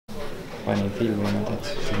panin filmima, et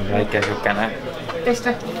siin on väike siukene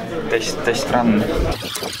test run.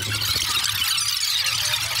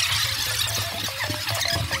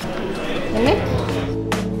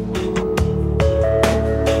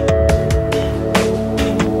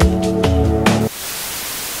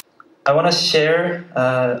 I want to share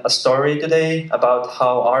a story today about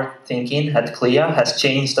how our thinking at Glia has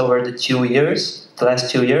changed over the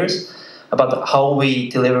last 2 years, about how we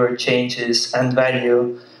deliver changes and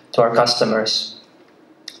value to our customers.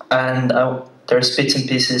 And there's bits and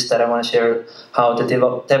pieces that I want to share how the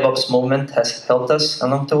DevOps movement has helped us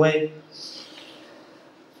along the way.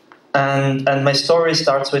 And my story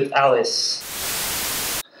starts with Alice.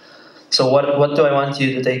 So what do I want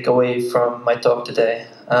you to take away from my talk today?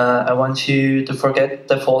 I want you to forget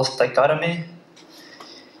the false dichotomy.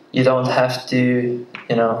 You don't have to,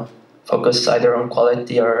 focus either on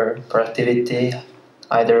quality or productivity,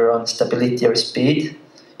 either on stability or speed.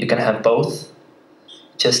 You can have both.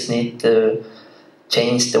 Just need to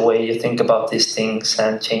change the way you think about these things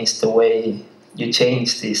and change the way you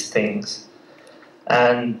change these things.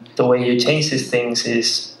 And the way you change these things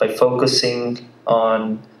is by focusing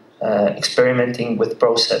on experimenting with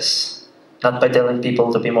process, not by telling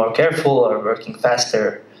people to be more careful or working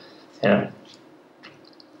faster,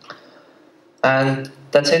 And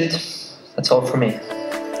that's it. That's all for me.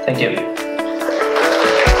 Thank you.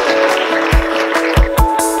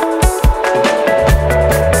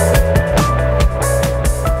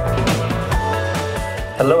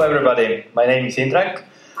 Hello everybody, my name is Indrek,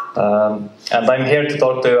 and I'm here to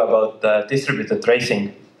talk to you about distributed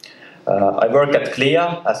tracing. I work at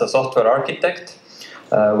Glia as a software architect,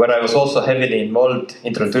 where I was also heavily involved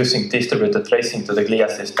introducing distributed tracing to the Glia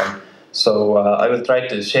system. So I will try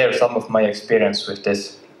to share some of my experience with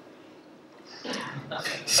this.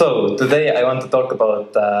 So today I want to talk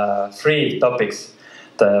about 3 topics.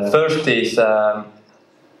 The first is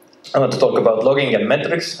I want to talk about logging and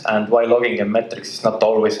metrics and why logging and metrics is not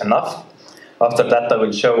always enough. After that I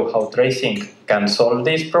will show how tracing can solve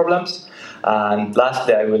these problems. And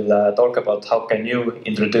lastly I will talk about how can you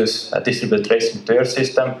introduce distributed tracing to your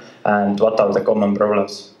system and what are the common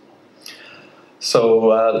problems. So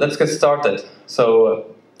let's get started. So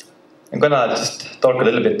I'm gonna just talk a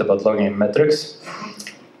little bit about logging and metrics.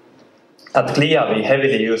 At Glia, we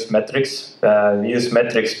heavily use metrics. We use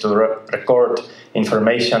metrics to record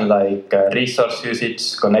information like resource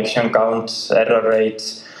usage, connection counts, error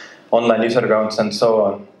rates, online user counts, and so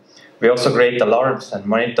on. We also create alarms and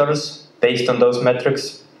monitors based on those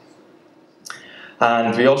metrics.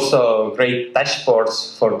 And we also create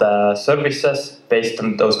dashboards for the services based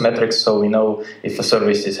on those metrics, so we know if a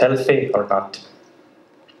service is healthy or not.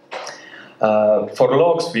 For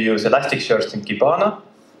logs, we use Elasticsearch and Kibana.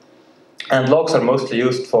 And logs are mostly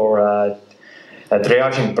used for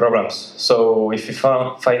triaging problems. So if we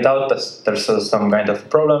find out that there's some kind of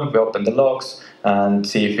problem, we open the logs and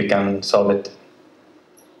see if we can solve it.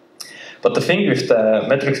 But the thing with the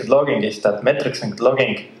metrics and logging is that metrics and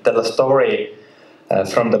logging tell a story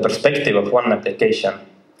from the perspective of one application.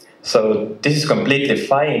 So this is completely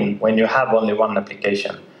fine when you have only one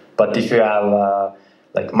application. But if you have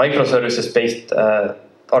like microservices-based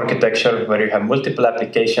architecture where you have multiple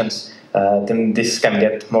applications, then this can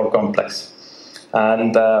get more complex.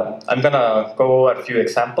 And I'm gonna go over a few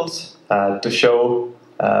examples to show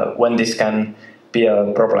when this can be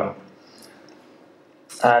a problem.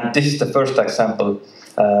 And this is the first example.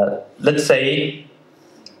 Let's say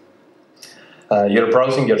you're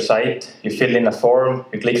browsing your site, you fill in a form,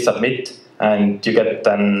 you click submit, and you get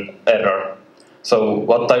an error. So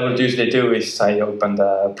what I would usually do is I open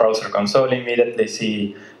the browser console immediately,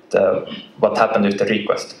 see what happened with the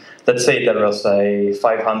request. Let's say there was a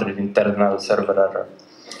 500 internal server error.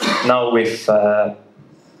 Now with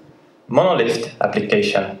monolith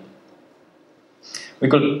application, we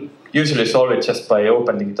could usually solve it just by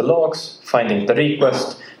opening the logs, finding the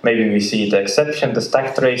request. Maybe we see the exception, the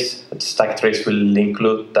stack trace. The stack trace will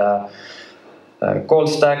include the call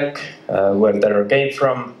stack, where the error came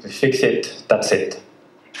from. We fix it, that's it.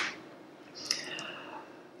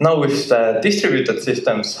 Now with the distributed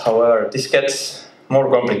systems, however, this gets more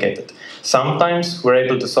complicated. Sometimes we're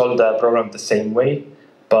able to solve the problem the same way,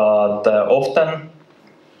 but often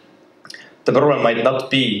the problem might not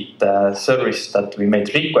be the service that we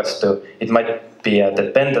made request to. It might be a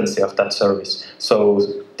dependency of that service. So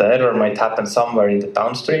the error might happen somewhere in the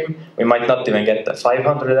downstream. We might not even get the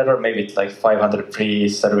 500 error. Maybe it's like 503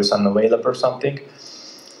 service unavailable or something.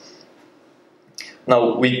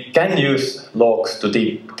 Now we can use logs to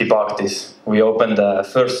debug this. We open the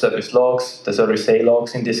first service logs, the service A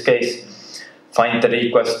logs in this case, find the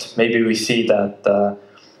request. Maybe we see that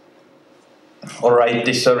all right,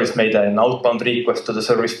 this service made an outbound request to the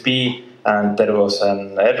service B, and there was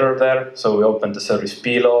an error there. So we opened the service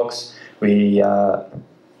B logs. We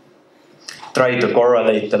try to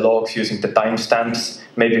correlate the logs using the timestamps.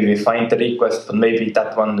 Maybe we find the request, but maybe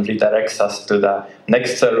that one redirects us to the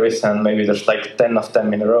next service, and maybe there's like 10 of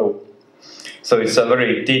them in a row. So it's a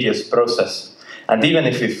very tedious process. And even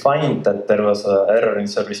if we find that there was an error in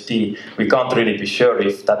service D, we can't really be sure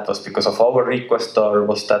if that was because of our request or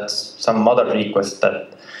was that some other request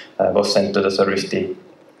that was sent to the service D.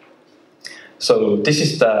 So this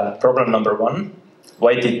is the problem number 1.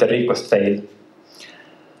 Why did the request fail?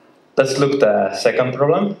 Let's look at the second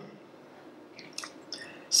problem.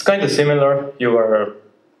 It's kind of similar. You were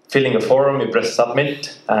filling a form, you press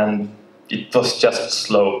submit, and it was just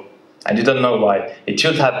slow. And you don't know why. It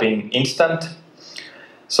should have been instant.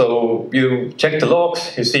 So you check the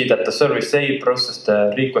logs, you see that the service A processed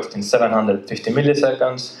the request in 750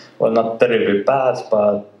 milliseconds. Well, not terribly bad,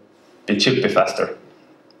 but it should be faster.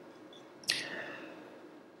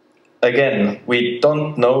 Again, we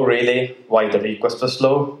don't know really why the request was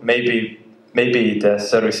slow. Maybe the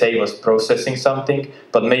service A was processing something,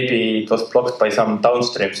 but maybe it was blocked by some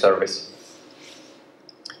downstream service.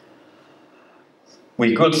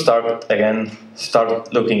 We could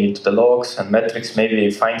start looking into the logs and metrics, maybe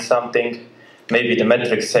find something. Maybe the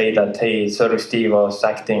metrics say that, hey, service D was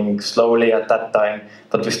acting slowly at that time,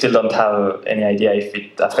 but we still don't have any idea if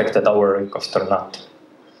it affected our request or not.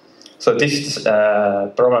 So this is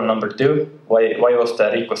problem number 2. Why was the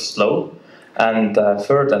request slow? And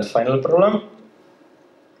third and final problem.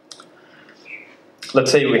 Let's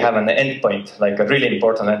say we have an endpoint, like a really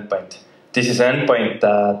important endpoint. This is an endpoint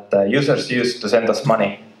that users use to send us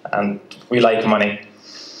money, and we like money.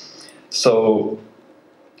 So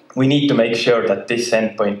we need to make sure that this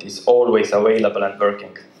endpoint is always available and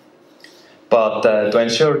working. But to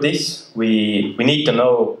ensure this, we need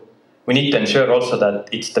to ensure also that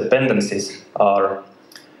its dependencies are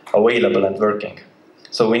available and working.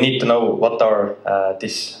 So we need to know what are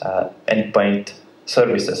these endpoint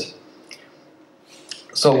services.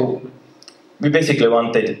 So we basically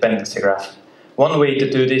want a dependency graph. One way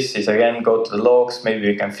to do this is, again, go to the logs. Maybe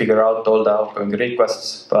we can figure out all the outgoing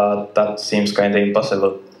requests, but that seems kind of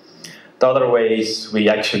impossible. The other way is we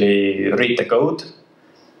actually read the code,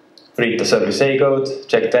 read the service A code,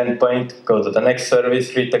 check the endpoint, go to the next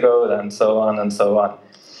service, read the code, and so on and so on.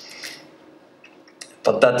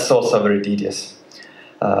 But that's also very tedious.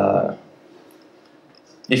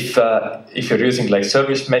 If you're using like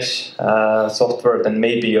service mesh software, then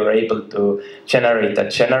maybe you're able to generate a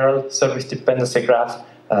general service dependency graph,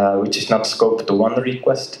 which is not scoped to one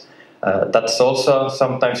request. That's also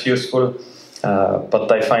sometimes useful, but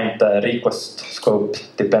I find the request scope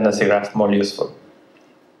dependency graph more useful.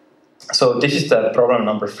 So this is the problem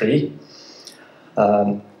number 3.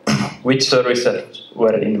 Which services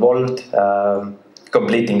were involved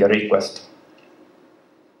completing a request?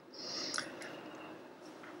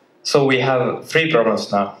 So we have 3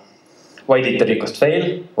 problems now. Why did the request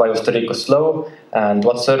fail? Why was the request slow? And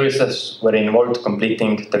what services were involved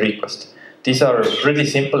completing the request? These are pretty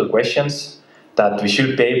simple questions that we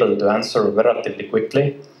should be able to answer relatively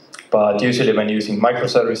quickly. But usually when using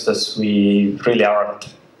microservices, we really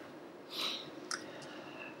aren't.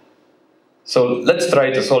 So let's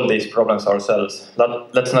try to solve these problems ourselves.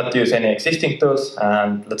 Let's not use any existing tools,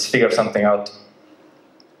 and let's figure something out.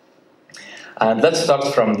 And let's start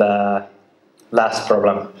from the last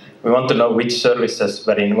problem. We want to know which services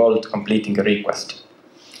were involved completing a request.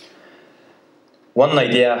 One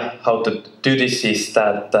idea how to do this is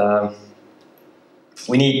that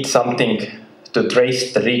we need something to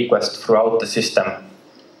trace the request throughout the system.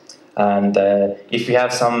 And if we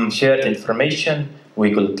have some shared information,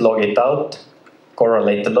 we could log it out,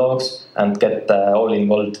 correlate the logs, and get all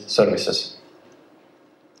involved services.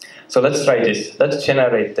 So let's try this. Let's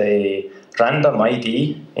generate a random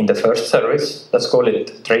ID in the first service. Let's call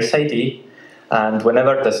it trace ID. And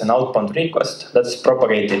whenever there's an outbound request, let's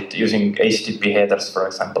propagate it using HTTP headers, for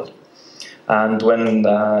example. And when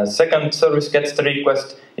the second service gets the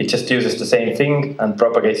request, it just uses the same thing and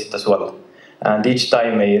propagates it as well. And each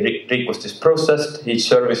time a request is processed, each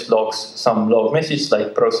service logs some log message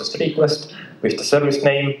like processed request with the service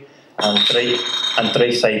name and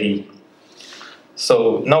trace ID.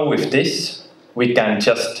 So now with this, we can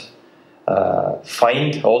just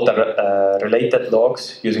find all the related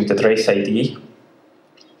logs using the trace ID.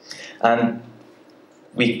 And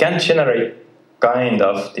we can generate kind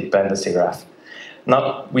of dependency graph.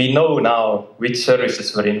 Now, we know now which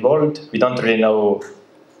services were involved. We don't really know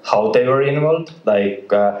how they were involved,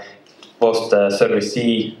 like was the service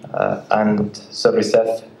C and service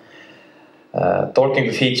F talking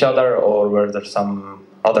with each other, or were there some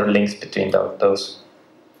other links between those?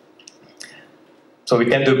 So we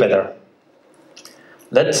can do better.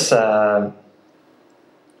 Let's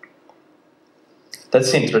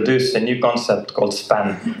introduce a new concept called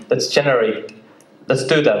span. Let's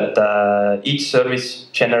do that. Each service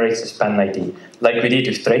generates a span ID. Like we did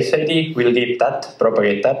with trace ID, we'll give that,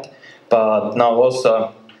 propagate that. But now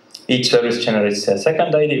also, each service generates a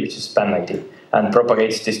second ID, which is span ID, and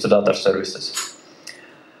propagates this to the other services.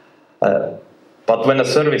 But when a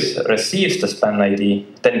service receives the span ID,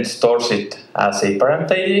 then it stores it as a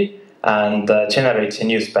parent ID and generates a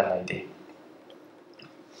new span ID.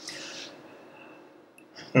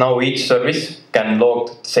 Now each service can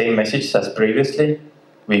log the same message as previously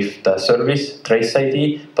with the service trace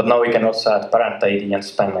ID, but now we can also add parent ID and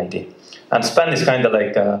span ID. And span is kind of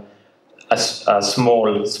like a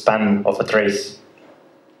small span of a trace.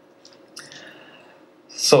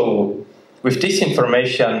 So with this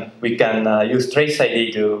information, we can use trace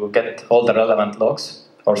ID to get all the relevant logs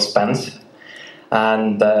or spans.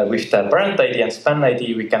 And with the parent ID and span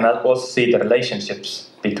ID, we can also see the relationships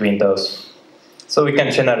between those. So we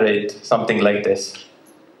can generate something like this.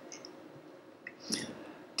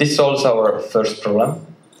 This solves our first problem.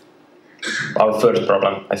 I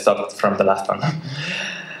started from the last one.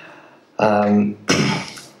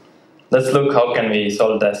 Let's look how can we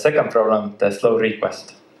solve the second problem, the slow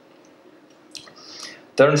request.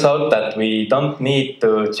 Turns out that we don't need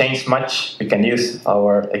to change much. We can use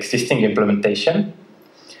our existing implementation.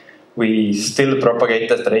 We still propagate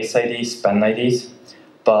the trace IDs, span IDs.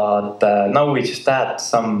 But now we just add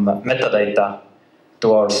some metadata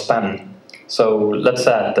to our span. So let's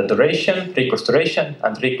add the duration, request duration,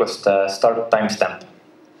 and request start timestamp.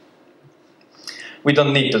 We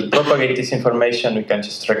don't need to propagate this information. We can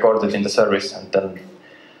just record it in the service and then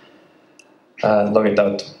log it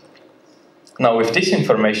out. Now with this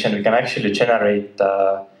information, we can actually generate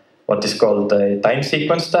what is called a time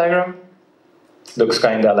sequence diagram. Looks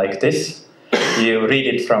kind of like this. You read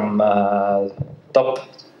it from top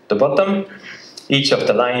to bottom. Each of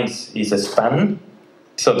the lines is a span.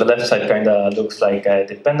 So the left side kind of looks like a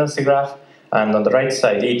dependency graph. And on the right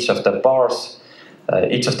side, each of the bar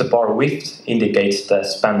width indicates the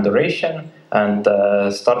span duration. And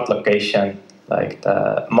the start location, like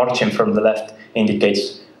the margin from the left,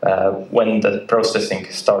 indicates when the processing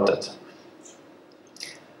started.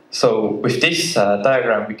 So with this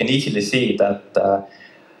diagram, we can easily see that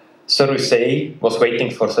service A was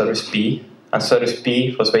waiting for service B, and service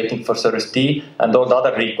B was waiting for service D, and all the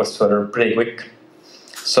other requests were pretty quick.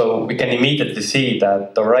 So we can immediately see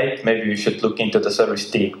that, all right, maybe we should look into the service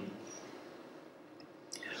D.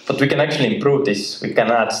 But we can actually improve this. We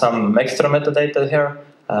can add some extra metadata here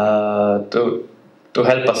to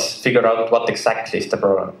help us figure out what exactly is the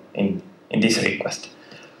problem in this request.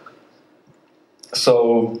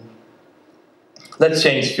 So let's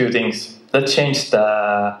change a few things. Let's change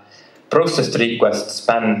the processed request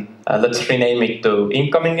span. Let's rename it to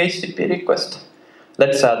incoming HTTP request.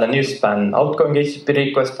 Let's add a new span, outgoing HTTP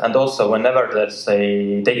request, and also whenever there's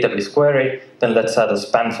a database query, then let's add a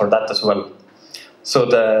span for that as well. So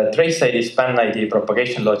the trace ID, span ID,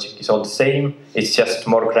 propagation logic is all the same. It's just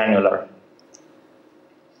more granular.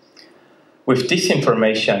 With this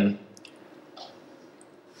information,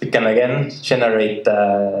 we can again generate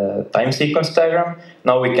the time sequence diagram.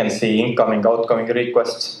 Now we can see incoming, outgoing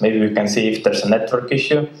requests. Maybe we can see if there's a network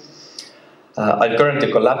issue. I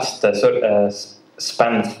currently collapsed the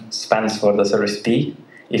spans for the service B.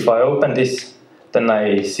 If I open this, then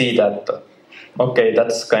I see that, okay,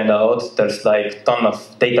 that's kind of odd. There's like a ton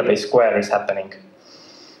of database queries happening.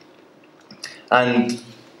 And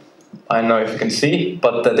I don't know if you can see,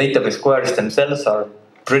 but the database queries themselves are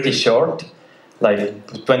pretty short, like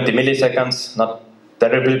 20 milliseconds, not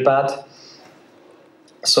terribly bad.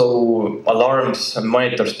 So alarms and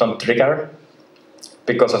monitors don't trigger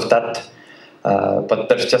because of that. But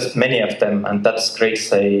there's just many of them, and that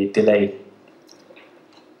creates a delay.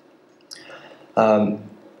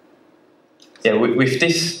 Yeah, with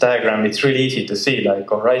this diagram, it's really easy to see,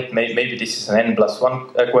 like, all right, maybe this is an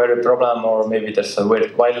n+1 query problem, or maybe there's a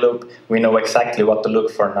weird while loop. We know exactly what to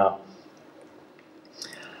look for now.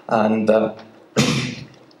 And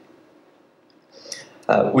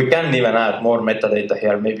we can even add more metadata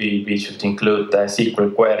here. Maybe we should include the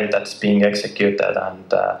SQL query that's being executed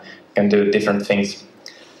and can do different things.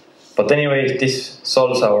 But anyway, this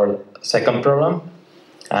solves our second problem.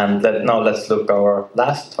 And now let's look our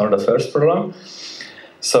last or the first problem.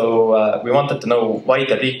 So we wanted to know why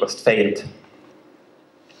the request failed.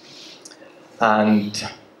 And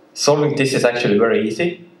solving this is actually very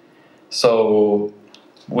easy. So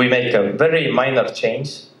we make a very minor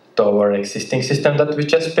change to our existing system that we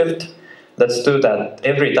just built. Let's do that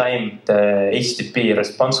every time the HTTP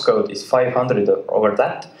response code is 500 over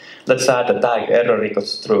that. Let's add a tag error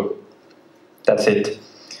equals true. That's it.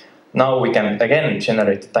 Now we can again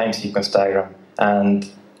generate the time sequence diagram and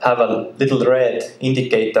have a little red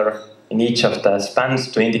indicator in each of the spans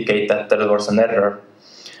to indicate that there was an error.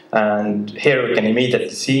 And here we can immediately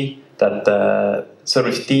see that the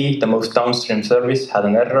service D, the most downstream service, had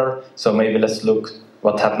an error. So maybe let's look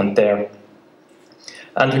what happened there.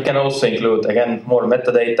 And we can also include, again, more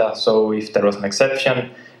metadata. So if there was an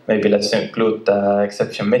exception, maybe let's include the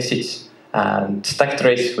exception message and stack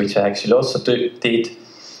trace, which I actually also did.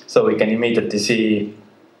 So we can immediately see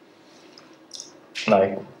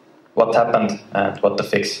like what happened and what to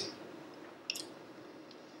fix.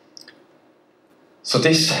 So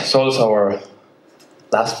this solves our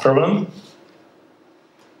last problem.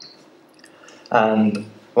 And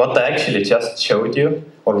what I actually just showed you,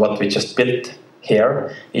 or what we just built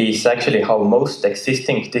here, is actually how most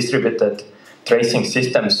existing distributed tracing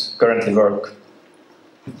systems currently work.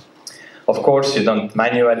 Of course, you don't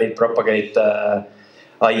manually propagate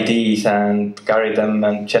IDs and carry them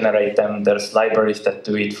and generate them. There's libraries that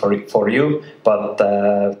do it for you, but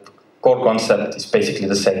the core concept is basically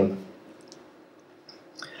the same.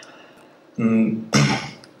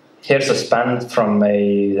 Here's a span from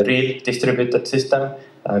a real distributed system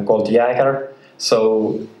called Jaeger.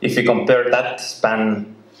 So if we compare that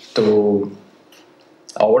span to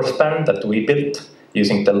our span that we built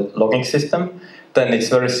using the logging system, then it's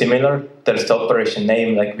very similar. There's the operation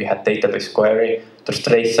name, like we had database query. There's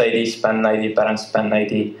trace ID, span ID, parent span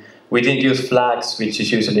ID. We didn't use flags, which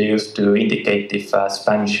is usually used to indicate if a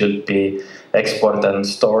span should be exported and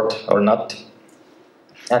stored or not.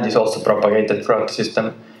 And it's also propagated throughout the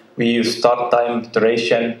system. We use start time,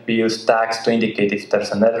 duration. We use tags to indicate if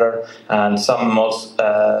there's an error. And some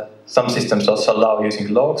systems also allow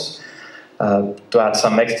using logs to add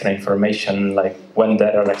some extra information, like when the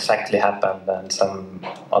error exactly happened and some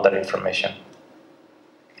other information.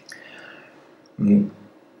 In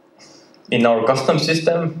our custom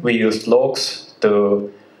system, we used logs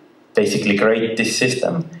to basically create this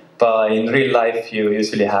system. But in real life, you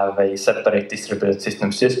usually have a separate distributed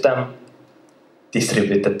tracing system.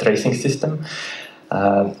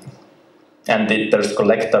 And there's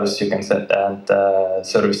collectors you can set, and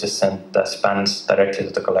services send the spans directly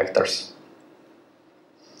to the collectors.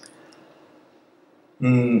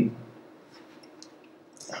 I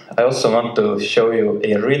also want to show you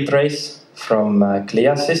a real trace from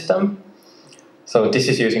Glia system. So this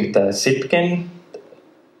is using the Zipkin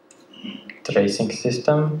tracing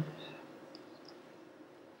system.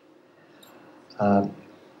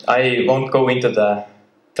 I won't go into the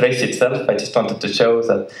trace itself. I just wanted to show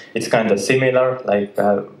that it's kind of similar, like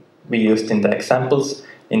we used in the examples.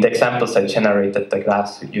 In the examples, I generated the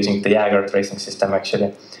graphs using the Jaeger tracing system,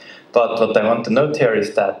 actually. But what I want to note here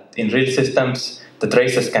is that in real systems, the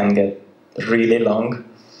traces can get really long.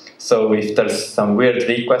 So if there's some weird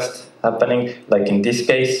request happening, like in this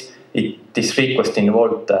case, this request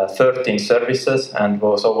involved 13 services and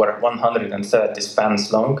was over 130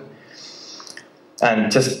 spans long.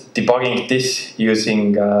 And just debugging this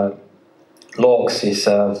using logs is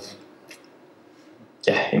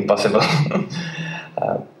impossible.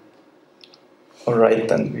 All right,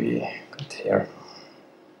 then we got here.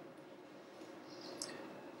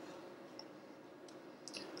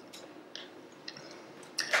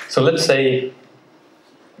 So let's say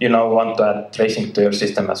you now want to add tracing to your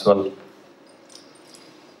system as well.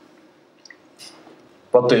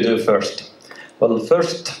 What do you do first? Well,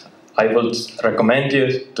 first, I would recommend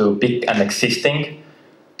you to pick an existing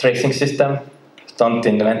tracing system. Don't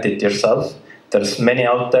invent it yourself. There's many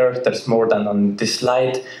out there. There's more than on this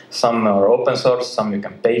slide. Some are open source, some you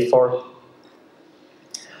can pay for.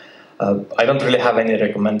 I don't really have any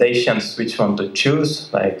recommendations which one to choose.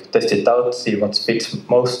 Like, test it out, see what fits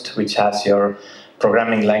most, which has your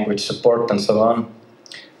programming language support and so on.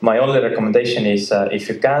 My only recommendation is, if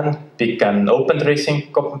you can, pick an open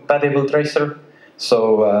tracing compatible tracer.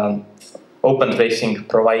 So open tracing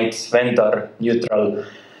provides vendor-neutral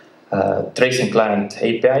tracing client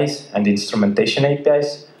APIs and instrumentation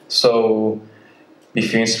APIs. So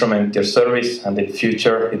if you instrument your service and in the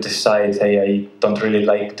future you decide, hey, I don't really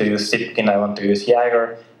like to use Zipkin, I want to use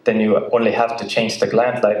Jaeger, then you only have to change the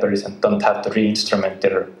client libraries and don't have to re-instrument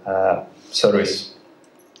your service.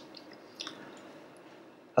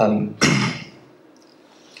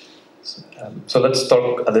 So let's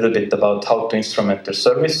talk a little bit about how to instrument your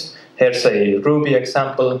service. Here's a Ruby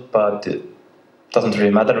example, but it doesn't really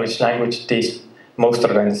matter which language it is. Most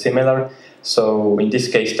are kind of similar. So in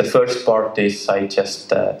this case, the first part is I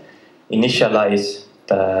just initialize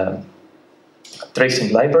the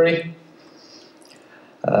tracing library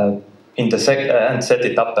and set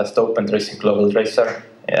it up as the Open Tracing Global Tracer.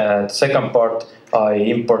 The second part, I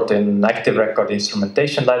import an active record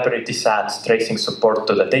instrumentation library. This adds tracing support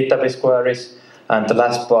to the database queries. And the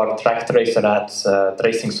last part, Track Tracer, adds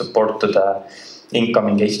tracing support to the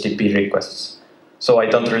incoming HTTP requests. So I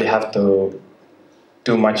don't really have to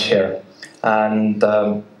do much here. And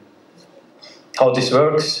how this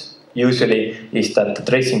works usually is that the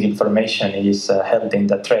tracing information is held in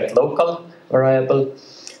the thread local variable.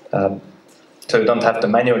 So you don't have to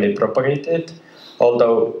manually propagate it.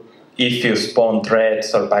 Although if you spawn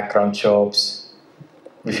threads or background jobs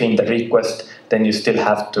within the request, then you still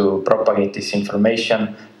have to propagate this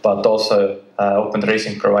information. But also Open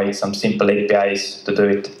Tracing provides some simple APIs to do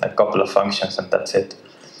it, a couple of functions, and that's it.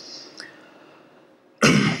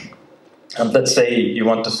 And let's say you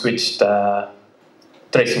want to switch the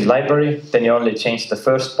tracing library, then you only change the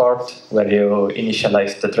first part where you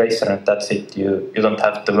initialize the tracer, and that's it. You don't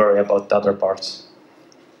have to worry about the other parts.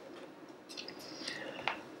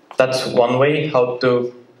 That's one way how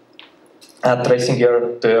to add tracing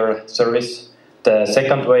to your service. The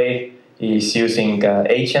second way is using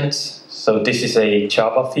agents. So this is a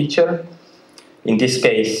Java feature. In this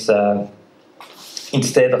case,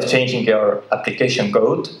 instead of changing your application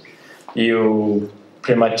code, you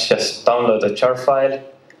pretty much just download a jar file,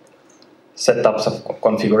 set up some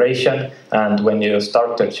configuration, and when you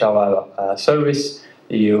start your Java service,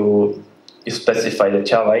 you specify the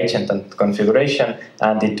Java agent and configuration,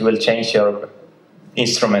 and it will change your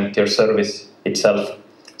instrument, your service itself.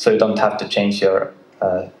 So you don't have to change your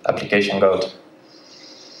application code.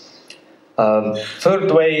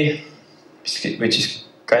 Third way, which is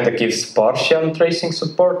kind of gives partial tracing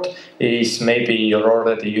support, is maybe you're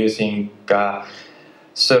already using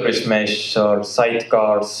service mesh or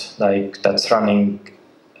sidecars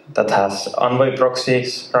that has Envoy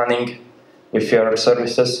proxies running with your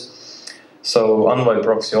services. So Envoy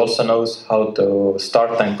proxy also knows how to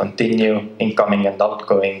start and continue incoming and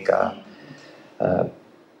outgoing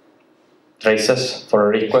traces for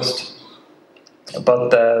a request. But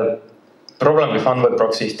the problem with Envoy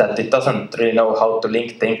proxy is that it doesn't really know how to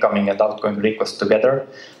link the incoming and outgoing requests together.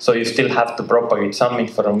 So you still have to propagate some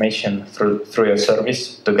information through your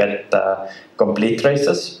service to get complete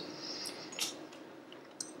traces.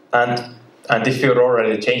 And if you're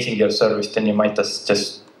already changing your service, then you might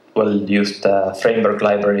just use the framework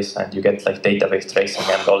libraries, and you get like database tracing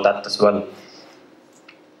and all that as well.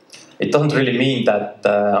 It doesn't really mean that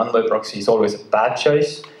Envoy proxy is always a bad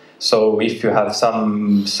choice. So if you have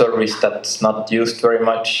some service that's not used very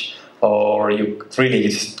much, or you really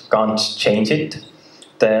just can't change it,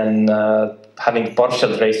 then having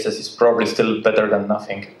partial traces is probably still better than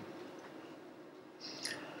nothing.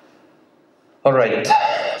 All right,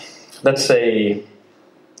 let's say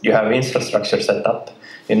you have infrastructure set up.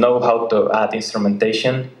 You know how to add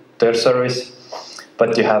instrumentation to your service,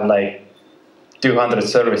 but you have like 200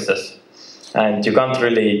 services. And you can't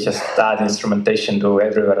really just add instrumentation to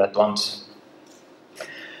everywhere at once.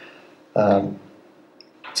 So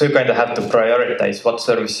you kind of have to prioritize what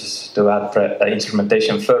services to add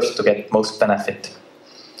instrumentation first to get most benefit.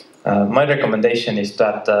 My recommendation is to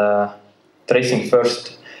add tracing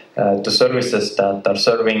first to services that are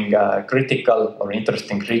serving critical or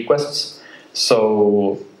interesting requests.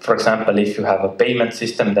 So, for example, if you have a payment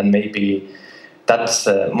system, then maybe that's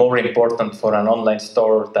more important for an online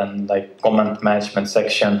store than like comment management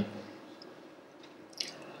section.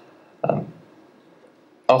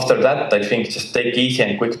 After that, I think just take easy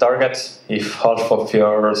and quick targets. If half of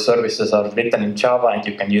your services are written in Java and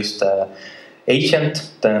you can use the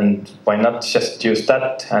agent, then why not just use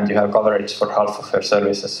that, and you have coverage for half of your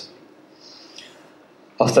services.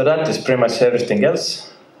 After that is pretty much everything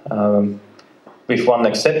else, with one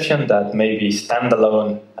exception, that maybe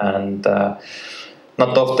standalone and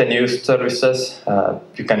not often used services.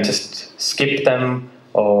 You can just skip them,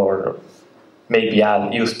 or maybe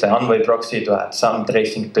use the Envoy proxy to add some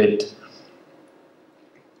tracing to it.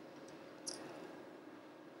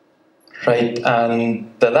 Right,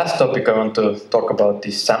 and the last topic I want to talk about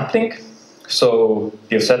is sampling. So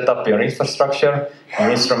you set up your infrastructure, you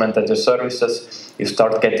instrumented your services, you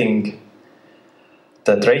start getting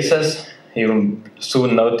the traces. You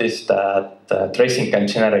soon notice that tracing can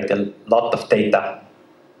generate a lot of data.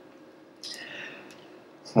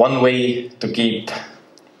 One way to keep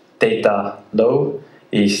data low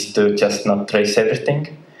is to just not trace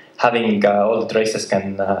everything. Having all the traces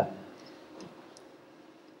can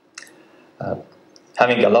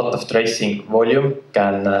having a lot of tracing volume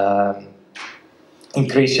can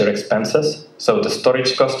increase your expenses, so the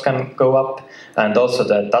storage cost can go up, and also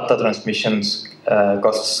the data transmissions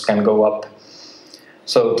costs can go up.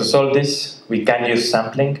 So to solve this, we can use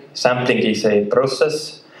sampling. Sampling is a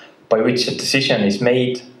process by which a decision is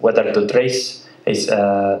made whether to trace,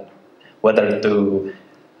 whether to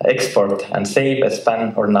export and save a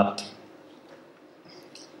span or not.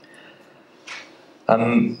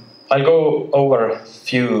 I'll go over a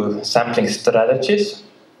few sampling strategies.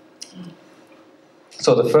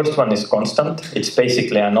 So the first one is constant. It's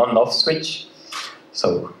basically an on-off switch.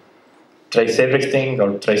 So trace everything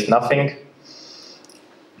or trace nothing.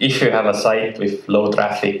 If you have a site with low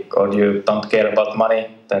traffic or you don't care about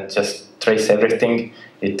money, then just trace everything.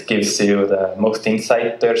 It gives you the most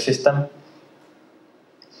insight to your system.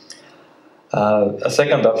 A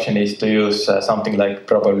second option is to use something like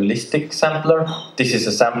probabilistic sampler. This is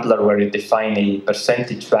a sampler where you define a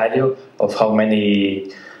percentage value of how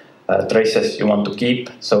many traces you want to keep.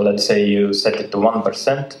 So let's say you set it to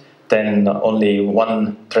 1%, then only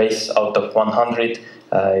one trace out of 100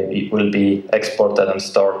 it will be exported and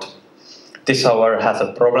stored. This, however, has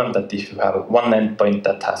a problem that if you have one endpoint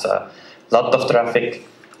that has a lot of traffic,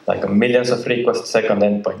 like millions of requests, second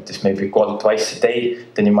endpoint is maybe called twice a day,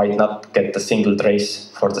 then you might not get a single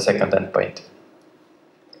trace for the second endpoint.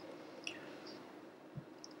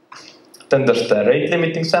 Then there's the rate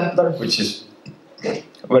limiting sampler, which is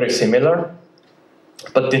very similar.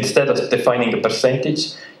 But instead of defining a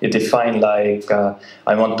percentage, you define like,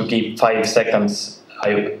 I want to keep 5 seconds.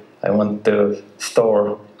 I want to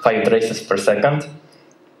store 5 traces per second.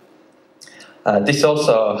 This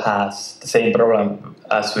also has the same problem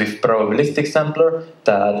as with probabilistic sampler,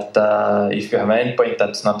 that if you have an endpoint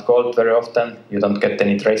that's not called very often, you don't get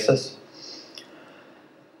any traces.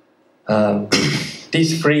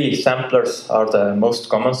 These 3 samplers are the most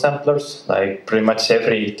common samplers, like pretty much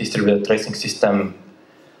every distributed tracing system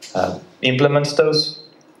implements those.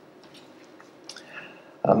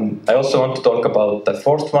 I also want to talk about the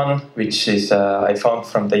fourth one, which is I found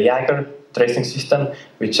from the Jaeger tracing system,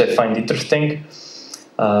 which I find interesting.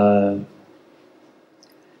 The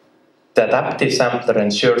adaptive sampler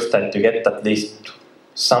ensures that you get at least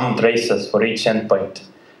some traces for each endpoint.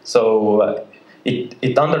 So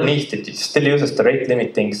it underneath it still uses the rate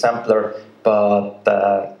limiting sampler, but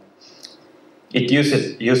it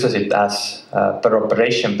uses it as per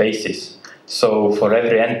operation basis. So for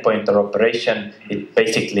every endpoint or operation, it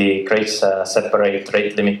basically creates a separate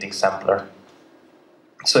rate limiting sampler.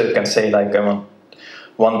 So you can say like I want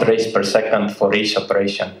 1 trace per second for each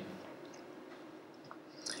operation.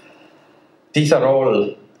 These are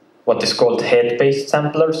all what is called head-based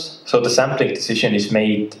samplers. So the sampling decision is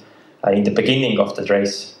made in the beginning of the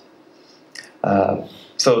trace.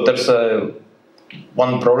 So there's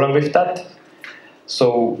one problem with that.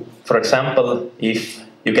 So for example, if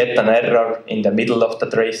you get an error in the middle of the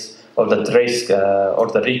trace, or the trace or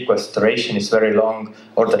the request duration is very long,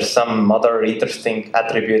 or there's some other interesting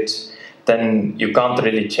attributes, then you can't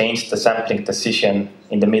really change the sampling decision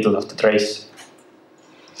in the middle of the trace.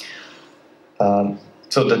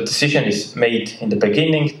 So the decision is made in the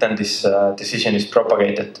beginning, then this decision is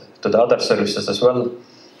propagated to the other services as well.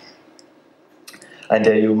 And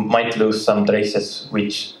you might lose some traces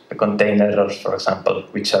which contain errors, for example,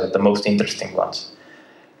 which are the most interesting ones.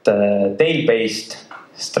 The tail-based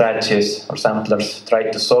strategies or samplers try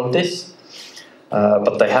to solve this,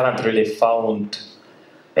 but I haven't really found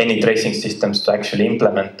any tracing systems to actually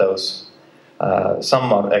implement those.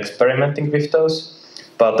 Some are experimenting with those,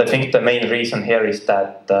 but I think the main reason here is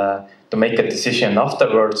that to make a decision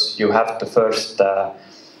afterwards, you have to first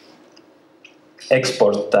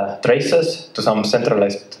export the traces to some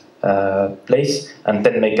centralized place and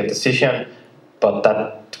then make a decision, but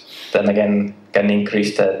that then again can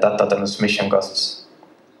increase the data transmission costs.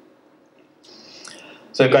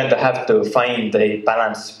 So you kind of have to find a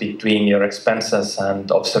balance between your expenses and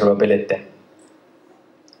observability.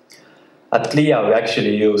 At Glia, we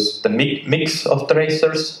actually use the mix of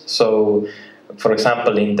tracers. So, for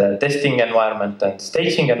example, in the testing environment and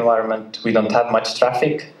staging environment, we don't have much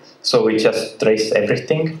traffic, so we just trace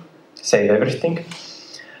everything, save everything.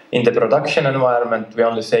 In the production environment, we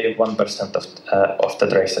only save 1% of the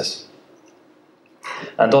traces.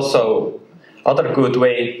 And also, other good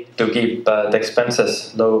way to keep the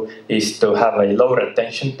expenses low is to have a low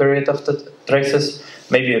retention period of the traces.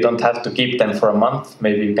 Maybe you don't have to keep them for a month.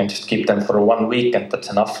 Maybe you can just keep them for 1 week and that's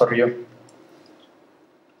enough for you.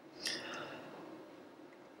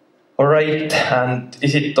 All right, and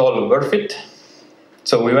is it all worth it?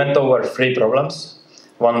 So we went over 3 problems.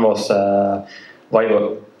 One was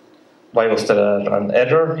why was there an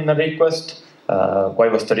error in a request? Why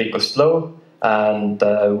was the request slow? and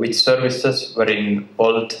which services were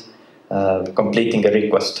involved completing a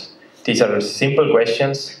request. These are simple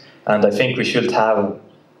questions, and I think we should have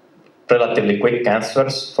relatively quick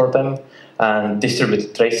answers for them, and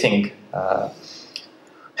distributed tracing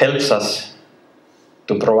helps us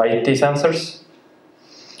to provide these answers.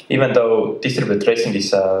 Even though distributed tracing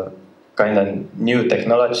is a kind of new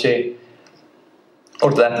technology,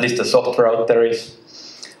 or at least the software out there is,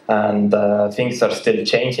 and things are still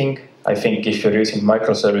changing. I think if you're using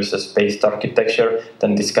microservices-based architecture,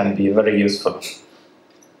 then this can be very useful.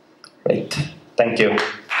 Great, thank you.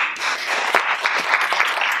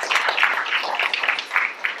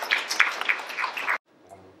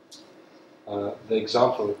 The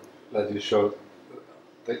example that you showed,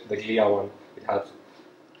 the Glia one, it had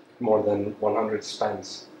more than 100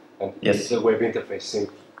 spans, and yes, the web interface seemed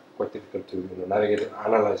quite difficult to navigate and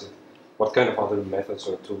analyze it. What kind of other methods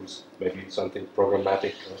or tools, maybe something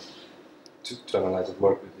programmatic, to analyze and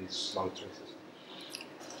work with these long traces?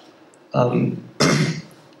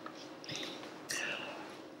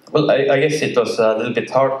 Well, I guess it was a little bit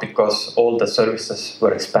hard because all the services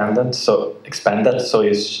were expanded. So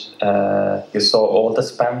you saw all the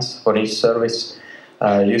spans for each service.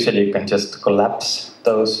 Usually you can just collapse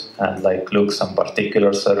those and like look some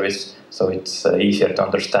particular service, so it's easier to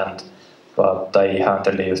understand. But I haven't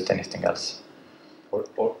really used anything else.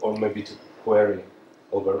 Or maybe to query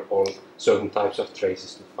over all certain types of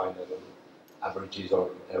traces to find out averages or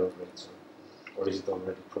error rates, or is it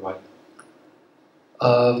already provided?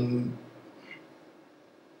 I'm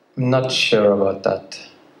not sure about that.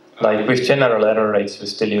 Like with general error rates, we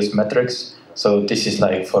still use metrics. So this is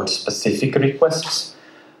like for specific requests.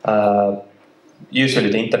 Usually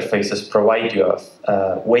the interfaces provide you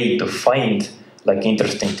a way to find like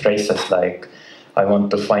interesting traces. Like I want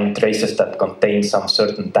to find traces that contain some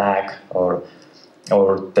certain tag, or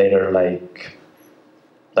they're like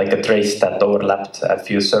a trace that overlapped a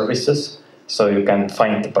few services. So you can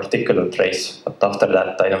find a particular trace, but after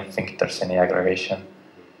that, I don't think there's any aggregation.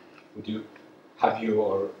 Would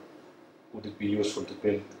it be useful to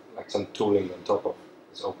build like some tooling on top of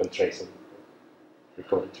this open tracing,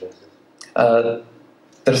 recorded traces?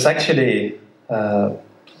 There's actually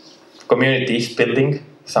communities building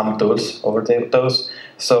some tools over those.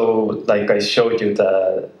 So, like I showed you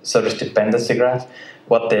the service dependency graph.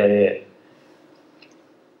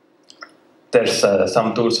 There's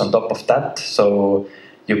some tools on top of that, so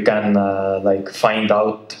you can like find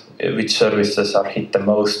out which services are hit the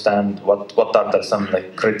most and what are some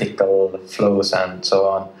like critical flows and so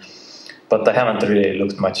on. But I haven't really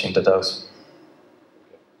looked much into those.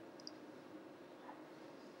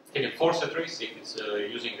 Can you force a trace if it's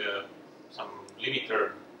using some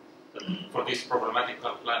limiter for this problematic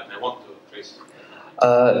plan I want to trace?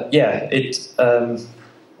 Yeah,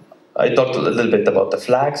 I talked a little bit about the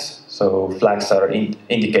flags. So flags are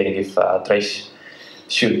indicating if a trace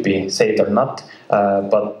should be saved or not.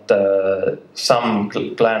 But some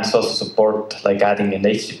clients also support like adding an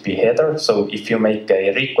HTTP header. So if you make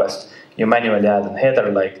a request, you manually add a header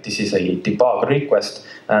like this is a debug request,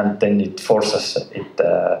 and then it forces it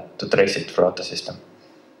to trace it throughout the system.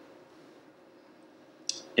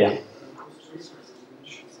 Yeah.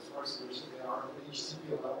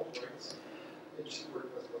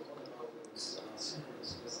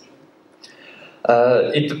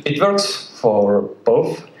 It works for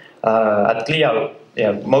both. At Glia,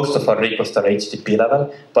 yeah, most of our requests are HTTP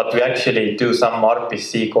level, but we actually do some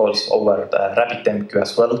RPC calls over RabbitMQ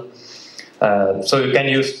as well. So you can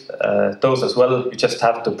use those as well. You just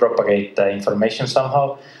have to propagate the information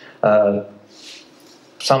somehow.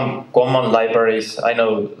 Some common libraries, I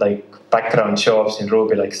know, like background jobs in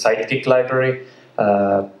Ruby, like Sidekick library,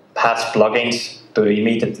 has plugins to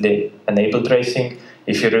immediately enable tracing.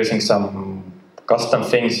 If you're using some custom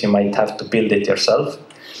things, you might have to build it yourself,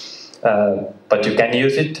 but you can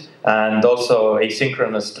use it. And also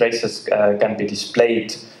asynchronous traces can be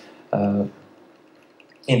displayed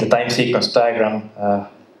in the time sequence diagram.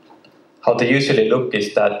 How they usually look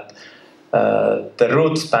is that the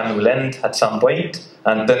root span will end at some point,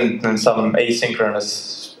 and then some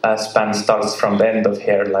asynchronous span starts from the end of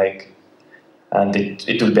here, like, and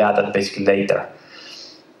it will be added basically later.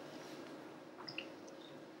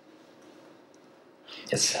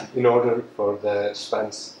 Yes. In order for the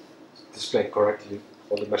spans to display correctly,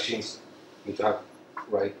 all the machines need to have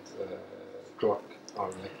right clock or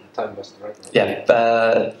like time bus, right? Yeah,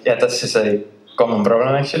 yeah, this is a common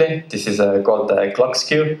problem actually. This is called the clock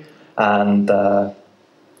skew, and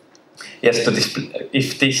yes, to display,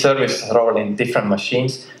 if these services are all in different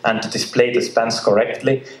machines, and to display the spans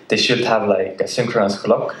correctly, they should have like a synchronous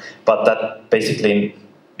clock. But that basically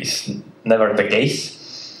is never the case.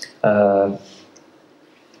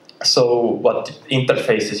 So what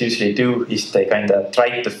interfaces usually do is they kind of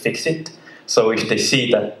try to fix it. So if they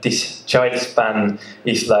see that this child span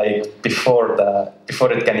is like before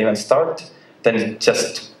it can even start, then it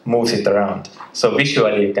just moves it around. So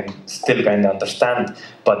visually you can still kind of understand,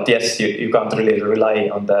 but yes, you can't really rely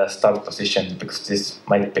on the start position because this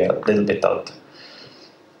might be a little bit out.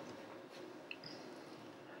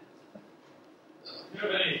 Do you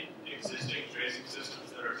have any existing tracing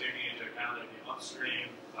systems that are taking into account like the upstream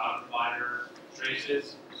cloud provider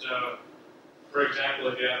traces? So, for example,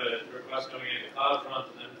 if you have a request going into CloudFront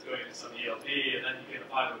and then it's going into some ELP and then you get a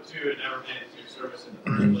 502 and never made it to your service in the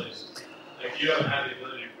first place, like you haven't had the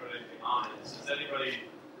ability to put anything on it. Is anybody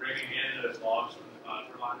bringing in those logs from the cloud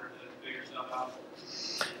provider to figure stuff out?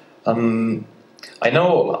 I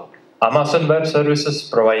know Amazon Web Services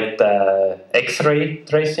provide X-ray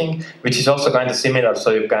tracing, which is also kind of similar.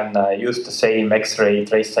 So you can use the same X-ray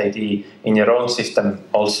trace ID in your own system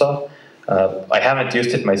also. I haven't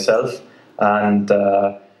used it myself, and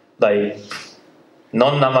like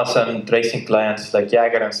non-Amazon tracing clients like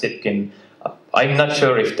Jaeger and Zipkin, I'm not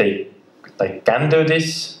sure if they can do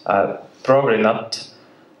this. Probably not.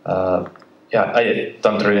 Yeah, I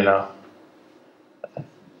don't really know.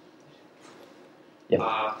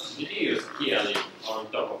 Yeah. Did you use Glia on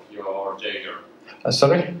top of your Jaeger?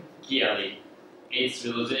 Sorry? Glia, it's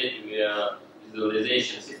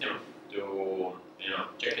visualization system to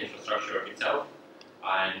check infrastructure itself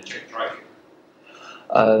and check traffic.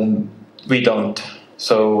 We don't.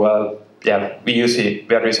 So yeah, we are using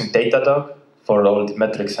Datadog for all the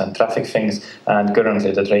metrics and traffic things, and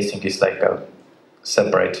currently the tracing is like a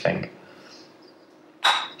separate thing.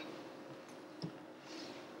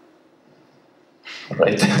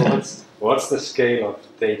 Right. What's the scale of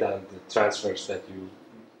data and the transfers that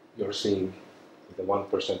you're seeing with the 1% of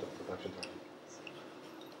production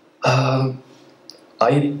traffic?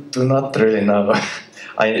 I do not really know.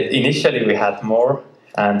 Initially we had more,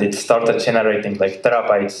 and it started generating like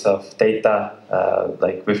terabytes of data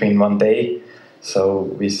like within 1 day. So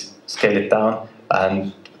we scaled it down,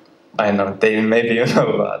 and I don't know, Deiwin, maybe you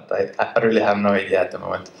know, but I really have no idea at the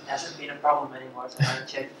moment. It hasn't been a problem anymore, so I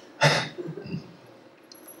checked.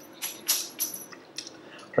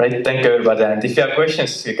 Right, thank you everybody, and if you have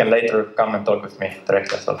questions, you can later come and talk with me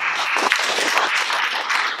directly as well.